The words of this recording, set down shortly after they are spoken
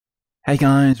Hey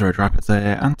guys, R4GE VipeRzZ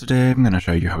here, and today I'm going to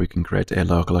show you how we can create a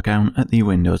local account at the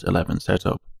Windows 11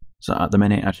 setup. So at the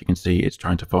minute, as you can see, it's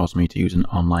trying to force me to use an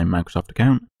online Microsoft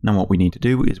account. Now what we need to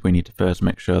do is we need to first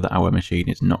make sure that our machine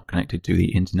is not connected to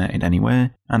the internet in any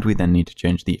way, and we then need to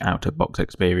change the out-of-box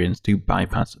experience to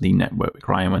bypass the network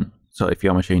requirement. So if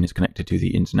your machine is connected to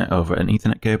the internet over an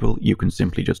Ethernet cable, you can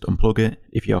simply just unplug it.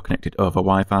 If you're connected over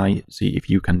Wi-Fi, see if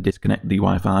you can disconnect the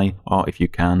Wi-Fi, or if you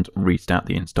can't, restart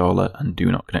the installer and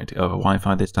do not connect it over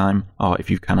Wi-Fi this time, or if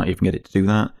you cannot even get it to do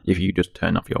that, if you just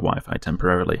turn off your Wi-Fi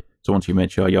temporarily. So once you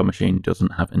made sure your machine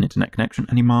doesn't have an internet connection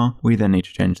anymore, we then need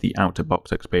to change the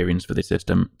out-of-box experience for the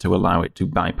system to allow it to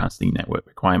bypass the network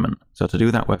requirement. So to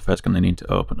do that, we're first going to need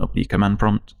to open up the command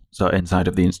prompt. So inside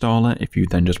of the installer, if you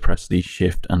then just press the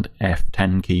Shift and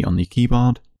F10 key on the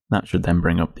keyboard, that should then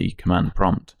bring up the command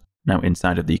prompt. Now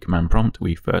inside of the command prompt,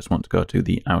 we first want to go to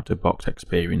the out-of-box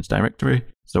experience directory.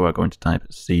 So we're going to type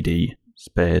cd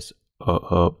space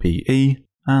oobe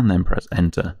and then press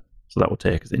enter. So that will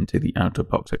take us into the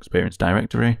out-of-box experience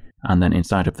directory. And then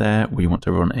inside of there, we want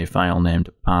to run a file named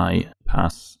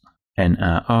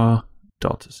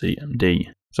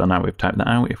BypassNRO.cmd. So now we've typed that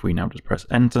out, if we now just press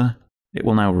enter, it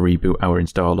will now reboot our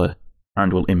installer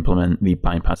and will implement the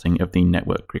bypassing of the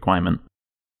network requirement.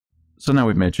 So now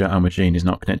we've made sure our machine is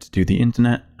not connected to the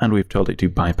internet and we've told it to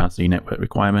bypass the network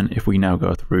requirement. If we now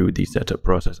go through the setup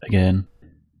process again,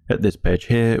 at this page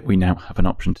here, we now have an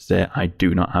option to say I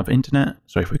do not have internet.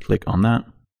 So if we click on that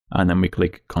and then we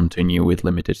click continue with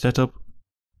limited setup.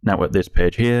 Now at this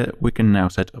page here, we can now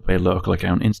set up a local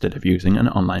account instead of using an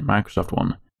online Microsoft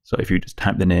one. So if you just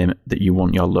type the name that you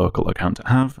want your local account to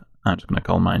have, I'm just going to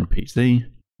call mine PC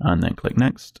and then click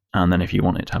next. And then if you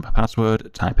want it to have a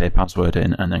password, type a password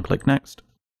in and then click next.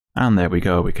 And there we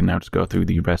go. We can now just go through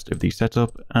the rest of the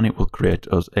setup and it will create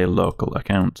us a local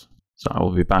account. So I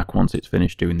will be back once it's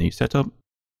finished doing the setup.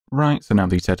 Right, so now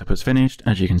the setup is finished.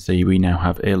 As you can see, we now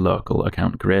have a local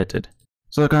account created.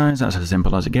 So guys, that's as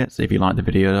simple as it gets. If you liked the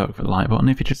video, don't forget the like button.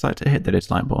 If you just like to hit the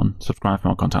dislike button, subscribe for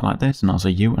more content like this, and I'll see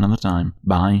you another time.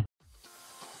 Bye.